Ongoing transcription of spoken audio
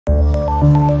Hi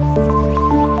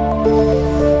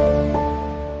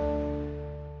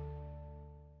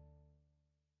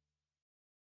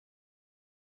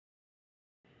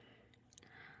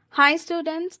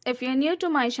students, if you're new to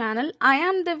my channel, I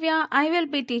am Divya. I will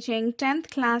be teaching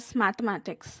 10th class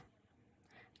mathematics.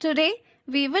 Today,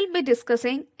 we will be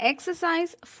discussing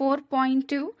exercise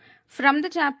 4.2 from the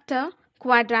chapter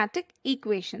Quadratic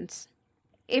Equations.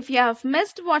 If you have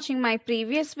missed watching my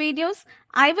previous videos,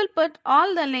 I will put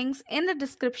all the links in the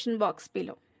description box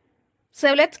below.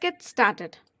 So let's get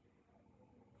started.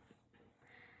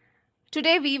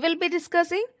 Today, we will be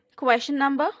discussing question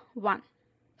number 1.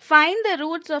 Find the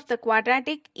roots of the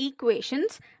quadratic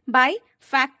equations by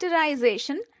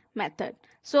factorization method.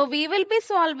 So we will be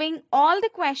solving all the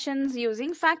questions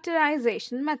using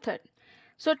factorization method.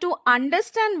 So to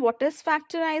understand what is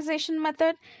factorization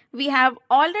method, we have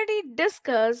already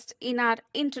discussed in our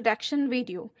introduction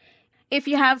video. If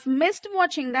you have missed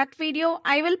watching that video,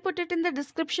 I will put it in the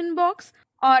description box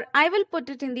or I will put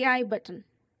it in the I button.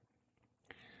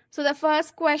 So the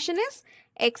first question is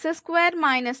x square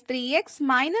minus 3x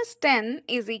minus 10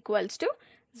 is equals to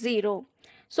 0.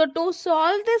 So to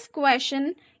solve this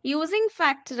question using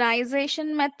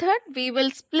factorization method, we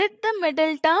will split the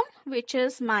middle term which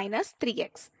is minus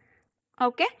 3x.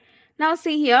 Okay. Now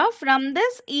see here from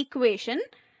this equation,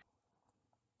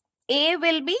 a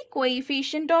will be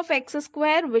coefficient of x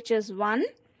square which is 1.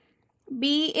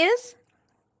 B is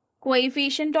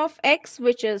coefficient of x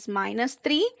which is minus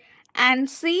 3. And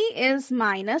C is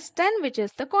minus 10 which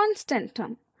is the constant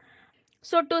term.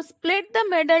 So to split the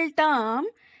middle term,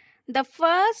 the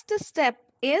first step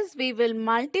is we will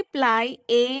multiply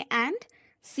A and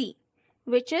C,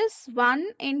 which is 1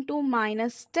 into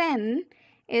minus 10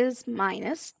 is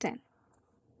minus 10.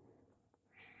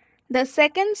 The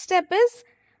second step is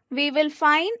we will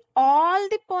find all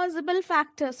the possible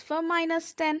factors for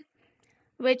minus 10,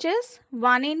 which is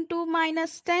 1 into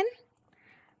minus 10.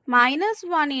 Minus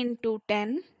 1 into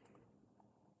 10,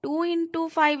 2 into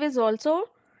 5 is also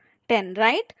 10,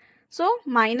 right? So,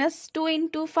 minus 2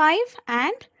 into 5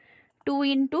 and 2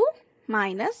 into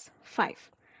minus 5.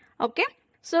 Okay.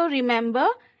 So, remember,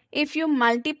 if you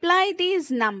multiply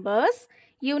these numbers,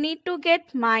 you need to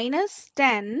get minus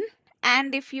 10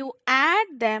 and if you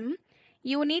add them,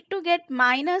 you need to get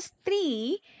minus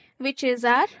 3 which is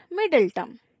our middle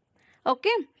term.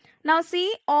 Okay. Now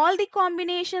see all the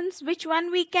combinations, which one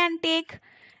we can take?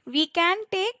 We can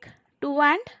take 2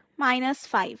 and minus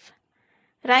 5,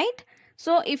 right?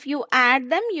 So if you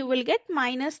add them, you will get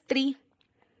minus 3.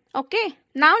 Okay.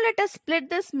 Now let us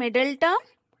split this middle term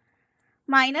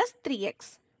minus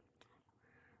 3x.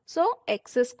 So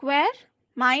x square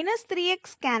minus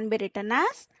 3x can be written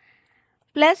as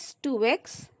plus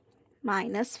 2x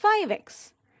minus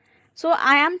 5x. So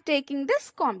I am taking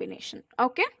this combination.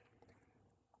 Okay.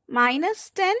 Minus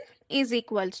 10 is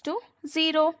equals to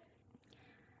 0.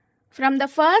 From the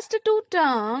first two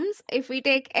terms, if we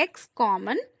take x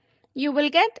common, you will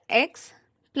get x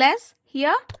plus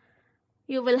here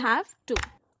you will have 2.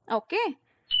 Okay.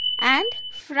 And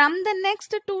from the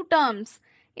next two terms,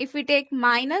 if we take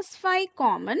minus 5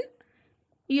 common,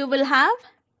 you will have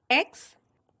x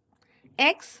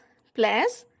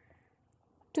plus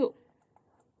 2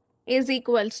 is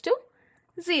equals to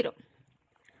 0.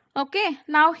 Okay,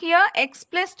 now here x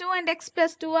plus 2 and x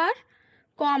plus 2 are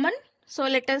common. So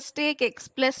let us take x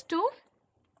plus 2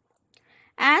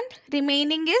 and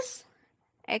remaining is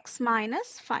x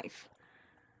minus 5.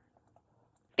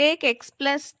 Take x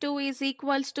plus 2 is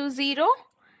equals to 0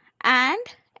 and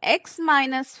x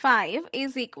minus 5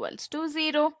 is equals to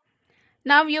 0.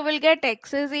 Now you will get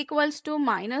x is equals to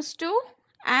minus 2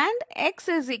 and x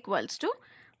is equals to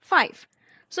 5.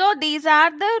 So these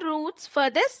are the roots for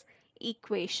this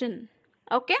equation,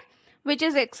 okay, which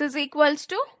is x is equals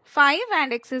to 5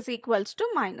 and x is equals to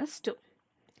minus 2.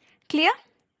 Clear?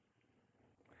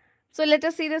 So let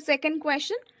us see the second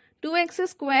question. 2x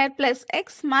square plus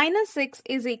x minus 6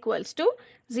 is equals to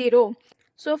 0.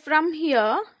 So from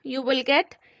here you will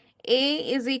get a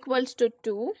is equals to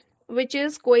 2, which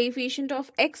is coefficient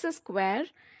of x square,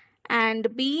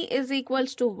 and b is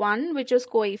equals to 1, which is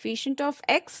coefficient of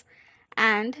x,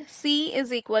 and c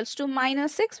is equals to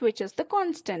minus 6, which is the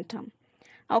constant term.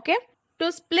 Okay.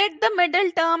 To split the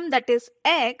middle term, that is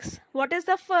x, what is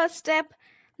the first step?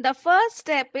 The first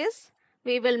step is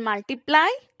we will multiply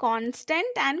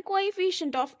constant and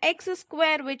coefficient of x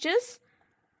square, which is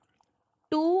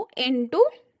 2 into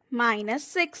minus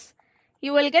 6.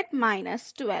 You will get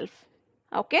minus 12.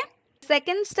 Okay.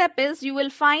 Second step is you will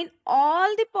find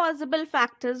all the possible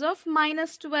factors of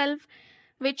minus 12,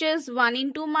 which is 1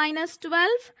 into minus 12,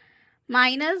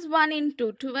 minus 1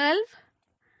 into 12,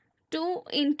 2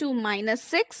 into minus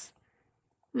 6,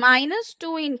 minus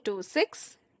 2 into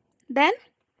 6, then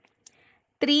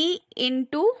 3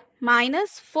 into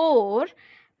minus 4,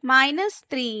 minus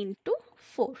 3 into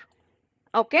 4.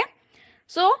 Okay.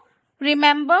 So,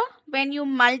 remember, when you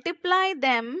multiply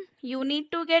them, you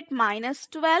need to get minus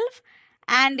 12,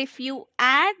 and if you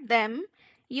add them,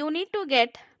 you need to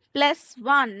get plus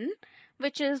 1,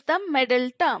 which is the middle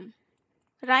term,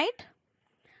 right?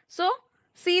 So,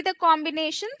 see the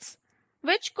combinations,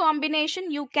 which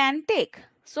combination you can take.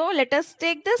 So, let us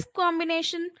take this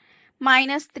combination,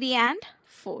 minus 3 and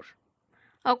 4.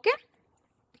 Okay?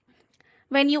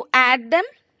 When you add them,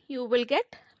 you will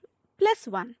get plus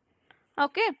 1.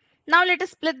 Okay? Now, let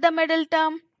us split the middle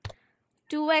term.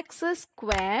 2x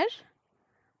square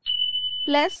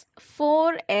plus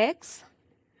 4x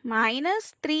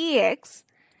minus 3x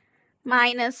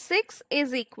minus 6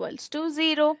 is equals to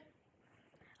 0.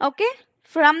 Okay?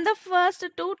 From the first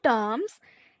two terms,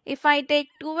 if I take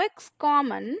 2x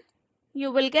common,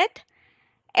 you will get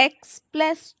x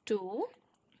plus 2.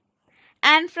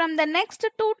 And from the next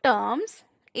two terms,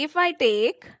 if I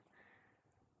take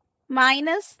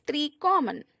minus 3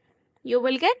 common, you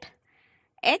will get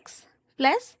x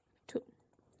plus 2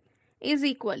 is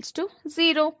equals to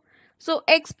 0. So,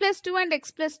 x plus 2 and x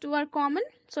plus 2 are common.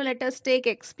 So, let us take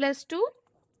x plus 2.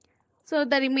 So,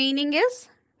 the remaining is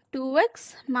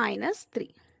 2x minus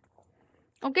 3.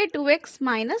 Okay, 2x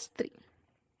minus 3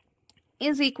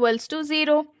 is equals to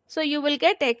 0. So, you will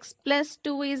get x plus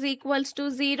 2 is equals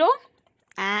to 0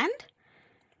 and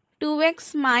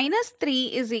 2x minus 3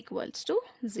 is equals to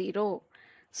 0.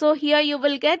 So, here you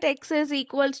will get x is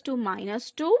equals to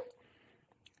minus 2.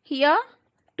 Here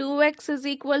 2x is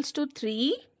equals to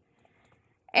 3.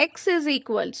 X is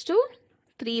equals to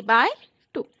 3 by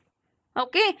 2.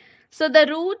 Okay. So, the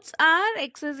roots are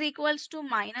x is equals to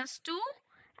minus 2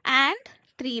 and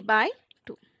 3 by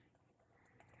 2.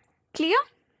 Clear?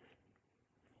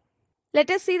 Let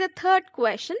us see the third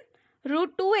question.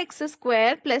 Root 2x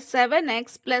square plus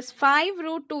 7x plus 5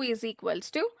 root 2 is equals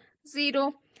to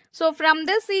 0. So, from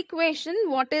this equation,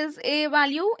 what is a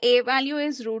value? A value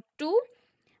is root 2.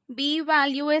 B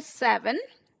value is 7,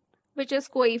 which is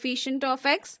coefficient of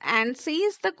x, and C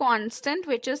is the constant,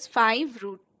 which is 5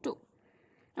 root 2.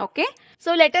 Okay.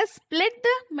 So, let us split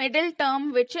the middle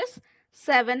term, which is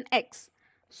 7x.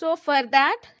 So, for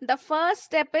that, the first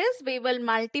step is we will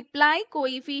multiply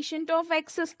coefficient of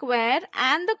x square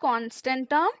and the constant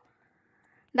term,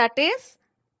 that is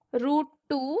root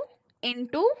 2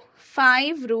 into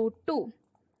 5 root 2.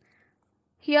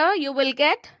 Here you will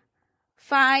get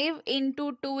 5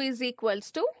 into 2 is equals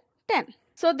to 10.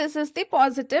 So, this is the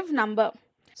positive number.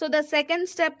 So, the second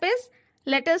step is,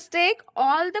 let us take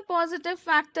all the positive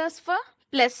factors for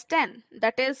plus 10.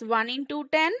 That is 1 into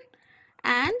 10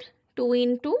 and 2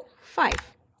 into 5.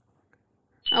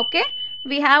 Okay.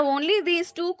 We have only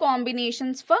these two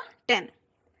combinations for 10.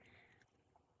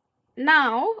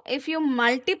 Now, if you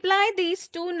multiply these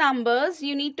two numbers,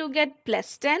 you need to get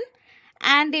plus 10.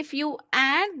 And if you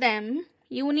add them,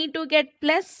 you need to get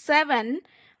plus 7,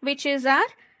 which is our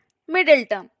middle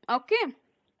term. Okay.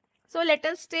 So, let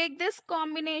us take this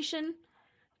combination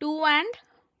 2 and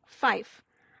 5.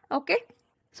 Okay.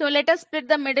 So, let us split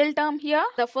the middle term here.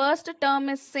 The first term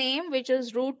is same, which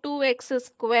is root 2x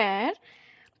square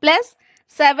plus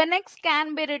 7x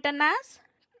can be written as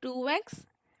 2x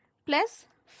plus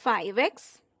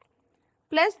 5x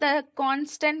plus the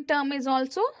constant term is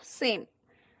also same.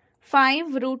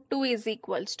 5 root 2 is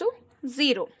equals to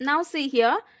 0. Now, see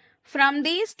here, from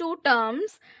these two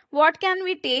terms, what can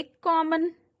we take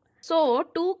common? So,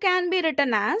 2 can be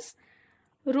written as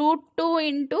root 2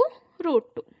 into root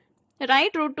 2.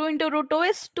 Right? Root 2 into root 2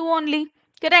 is 2 only.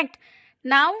 Correct?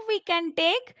 Now, we can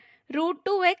take root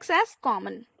 2x as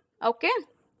common. Okay?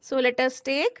 So, let us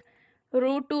take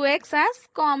root 2x as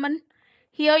common.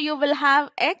 Here, you will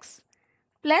have x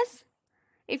plus,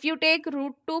 if you take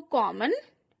root 2 common,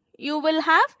 you will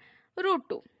have root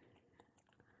 2.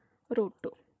 Root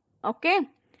 2. Okay?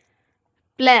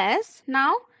 Plus,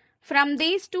 now, from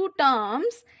these two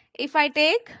terms, if I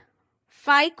take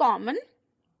 5 common,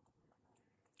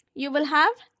 you will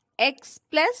have x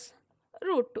plus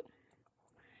root 2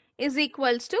 is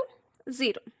equals to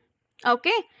 0.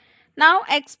 Okay. Now,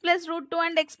 x plus root 2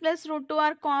 and x plus root 2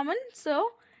 are common.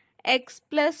 So, x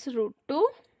plus root 2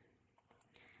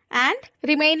 and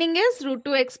remaining is root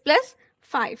 2x plus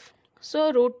 5.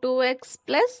 So, root 2x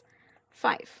plus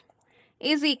 5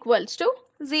 is equals to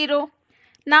 0.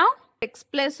 Now, x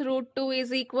plus root 2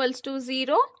 is equals to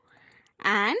 0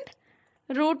 and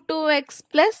root 2x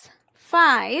plus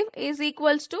 5 is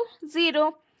equals to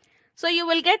 0. So you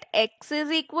will get x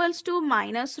is equals to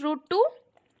minus root 2.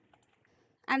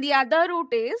 And the other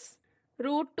root is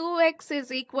root 2x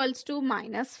is equals to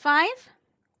minus 5.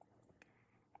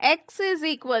 X is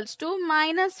equals to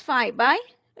minus 5 by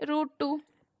root 2.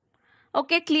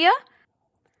 Okay, clear?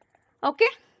 Okay.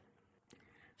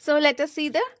 So let us see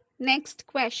the next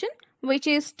question, which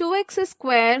is 2x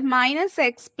square minus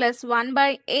x plus 1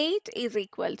 by 8 is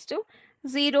equals to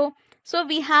 0. So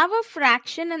we have a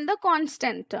fraction in the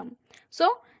constant term.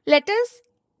 So let us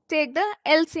take the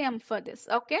LCM for this,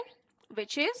 okay,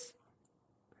 which is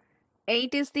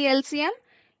 8 is the LCM.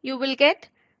 You will get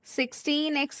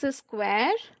 16x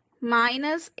square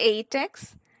minus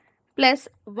 8x plus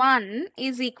 1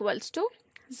 is equals to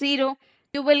 0.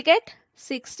 You will get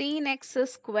 16x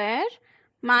square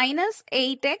minus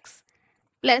 8x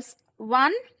plus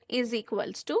 1 is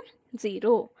equals to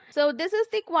 0. So this is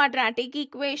the quadratic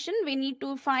equation. We need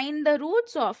to find the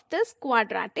roots of this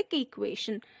quadratic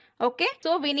equation. Okay,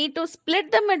 so we need to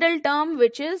split the middle term,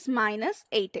 which is minus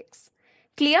 8x.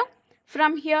 Clear?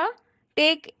 From here,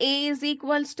 take a is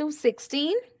equals to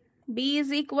 16, b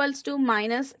is equals to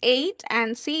minus 8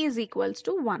 and c is equals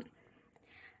to 1.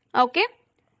 Okay,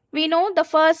 we know the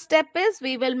first step is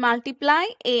we will multiply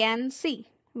a and c,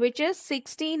 which is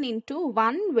 16 into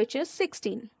 1, which is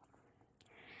 16.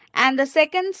 And the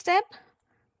second step,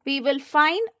 we will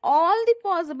find all the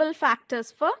possible factors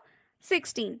for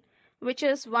 16, which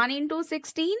is 1 into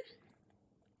 16,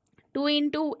 2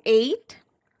 into 8,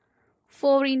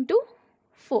 4 into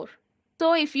 4.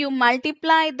 So if you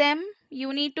multiply them,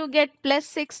 you need to get plus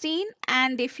 16,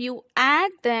 and if you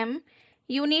add them,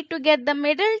 you need to get the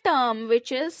middle term,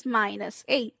 which is minus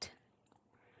 8.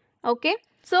 Okay,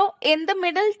 so in the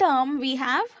middle term, we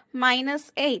have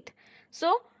minus 8.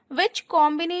 So which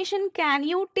combination can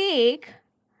you take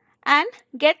and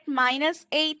get minus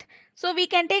 8? So we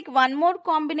can take one more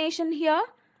combination here.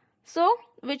 So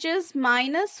which is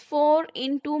minus 4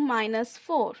 into minus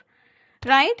 4,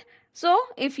 right? So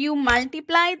if you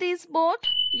multiply these both,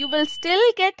 you will still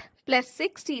get plus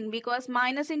 16, because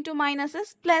minus into minus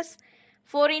is plus.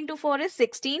 4 into 4 is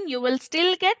 16. You will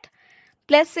still get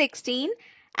plus 16.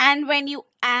 And when you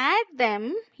add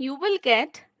them, you will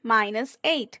get minus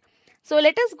 8. So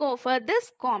let us go for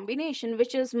this combination,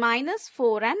 which is minus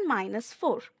 4 and minus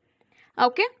 4.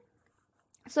 Okay.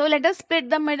 So let us split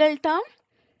the middle term.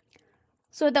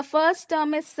 So the first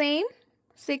term is same,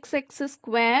 6x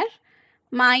square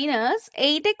minus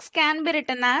 8x can be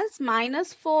written as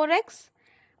minus 4x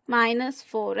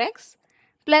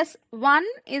plus 1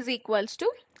 is equals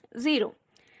to 0.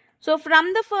 So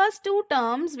from the first two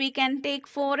terms, we can take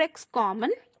 4x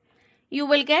common. You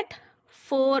will get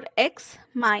 4x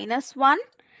minus 1,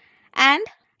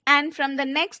 and from the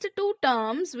next two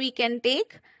terms, we can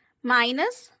take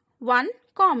minus 1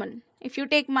 common. If you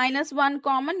take minus 1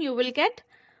 common, you will get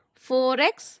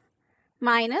 4x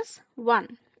minus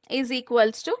 1 is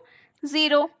equals to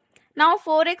 0. Now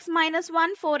 4x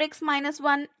minus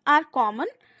 1 are common.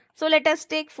 So let us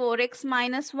take 4x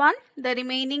minus 1. The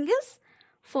remaining is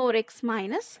 4x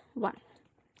minus 1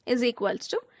 is equals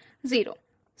to 0.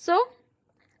 So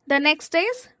the next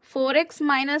is 4x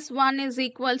minus 1 is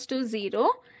equals to 0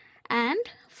 and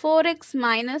 4x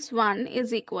minus 1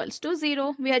 is equals to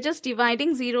 0. We are just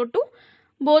dividing 0 to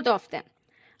both of them.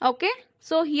 Okay.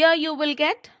 So here you will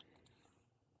get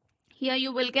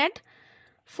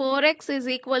 4x is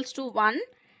equals to 1.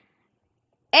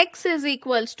 X is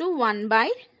equals to 1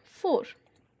 by 4.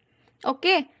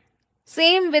 Okay.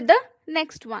 Same with the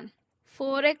next one.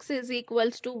 4x is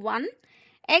equals to 1.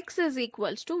 X is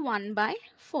equals to 1 by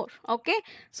 4. Okay.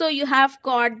 So you have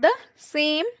got the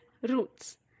same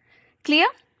roots. Clear?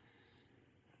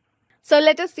 So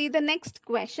let us see the next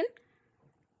question.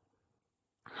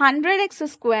 100x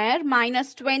square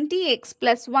minus 20x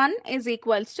plus 1 is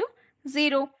equals to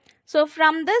 0. So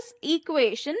from this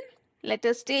equation, let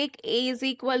us take a is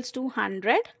equals to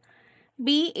 100,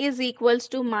 b is equals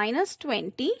to minus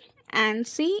 20 and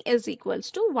c is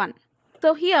equals to 1.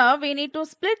 So here we need to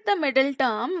split the middle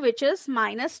term, which is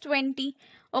minus 20.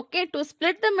 Okay, to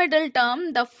split the middle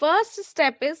term, the first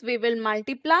step is we will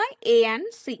multiply a and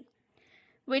c,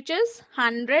 which is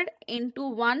 100 into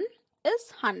 1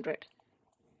 is 100.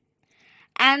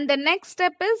 And the next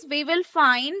step is we will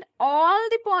find all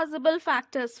the possible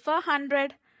factors for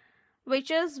 100,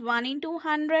 which is 1 into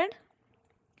 100,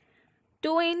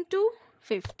 2 into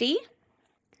 50,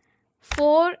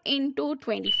 4 into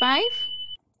 25,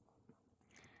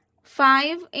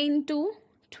 5 into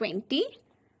 20.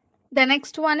 The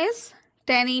next one is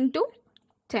 10 into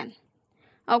 10.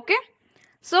 Okay.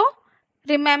 So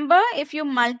remember, if you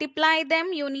multiply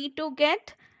them, you need to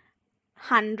get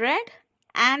 100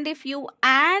 and if you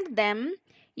add them,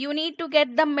 you need to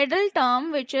get the middle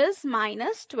term, which is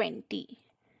minus 20.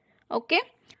 Okay.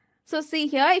 So see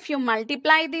here, if you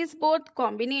multiply these both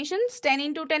combinations, 10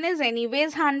 into 10 is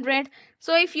anyways 100.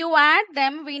 So if you add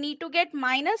them, we need to get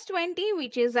minus 20,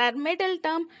 which is our middle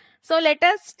term. So let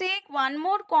us take one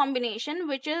more combination,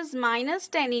 which is minus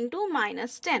 10 into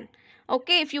minus 10.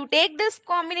 Okay, if you take this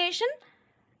combination,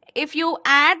 if you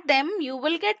add them, you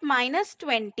will get minus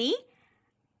 20.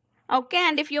 Okay,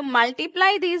 and if you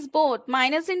multiply these both,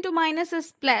 minus into minus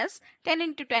is plus, 10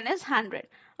 into 10 is 100.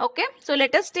 Okay, so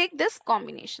let us take this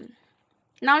combination.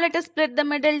 Now let us split the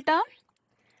middle term.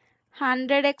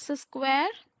 100x square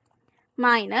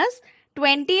minus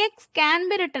 20x can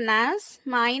be written as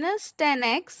minus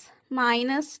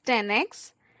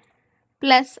 10x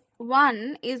plus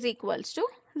 1 is equals to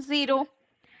 0.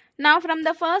 Now from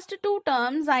the first two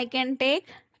terms, I can take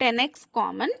 10x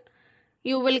common.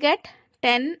 You will get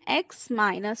 10x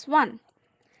minus 1.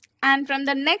 And from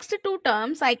the next two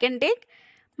terms, I can take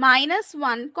minus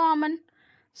 1 common.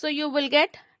 So you will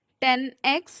get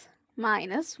 10x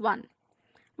minus 1,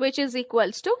 which is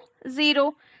equals to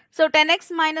 0. So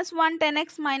 10x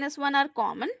minus 1 are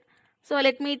common. So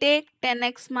let me take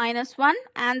 10x minus 1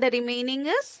 and the remaining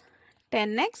is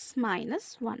 10x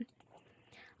minus 1.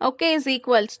 Okay, is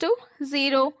equals to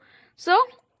 0. So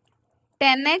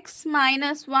 10x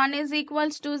minus 1 is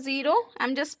equals to 0.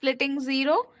 I'm just splitting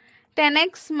 0.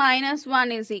 10x minus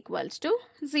 1 is equals to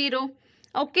 0.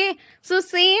 Okay, so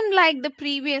same like the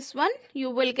previous one, you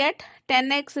will get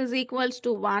 10x is equals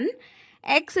to 1,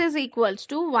 x is equals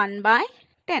to 1 by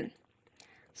 10.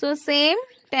 So same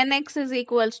 10x is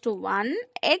equals to 1,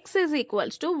 x is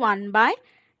equals to 1 by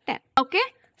 10. Okay,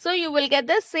 so you will get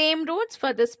the same roots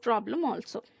for this problem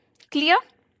also. Clear?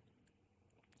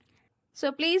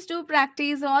 So please do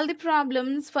practice all the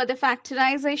problems for the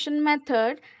factorization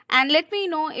method and let me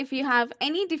know if you have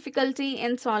any difficulty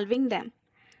in solving them.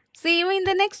 See you in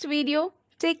the next video.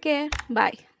 Take care.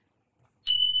 Bye.